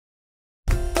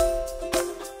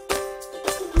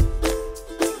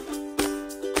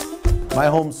My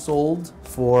home sold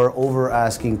for over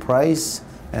asking price,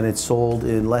 and it sold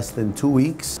in less than 2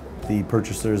 weeks. The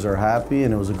purchasers are happy,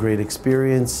 and it was a great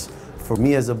experience for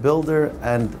me as a builder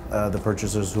and the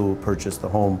purchasers who purchased the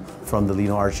home from the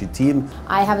Lino Arci team.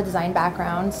 I have a design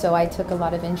background, so I took a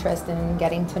lot of interest in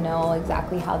getting to know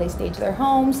exactly how they stage their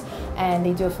homes, and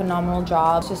they do a phenomenal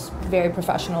job. It's just very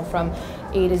professional from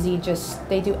A to Z.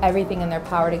 They do everything in their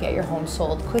power to get your home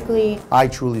sold quickly. I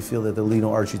truly feel that the Lino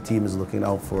Arci team is looking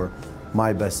out for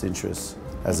my best interests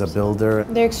as a builder.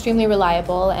 They're extremely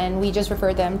reliable, and we just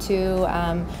referred them to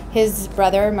his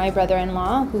brother, my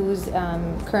brother-in-law, who's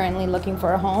currently looking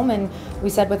for a home, and we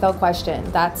said without question,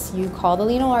 you call the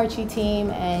Lino Arci team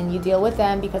and you deal with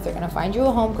them, because they're going to find you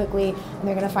a home quickly and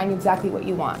they're going to find you exactly what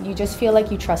you want. You just feel like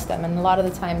you trust them, and a lot of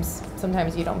the times,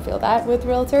 sometimes you don't feel that with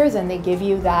realtors, and they give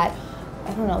you that,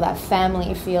 I don't know, that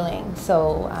family feeling.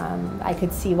 So I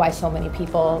could see why so many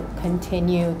people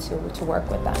continue to work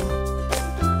with them.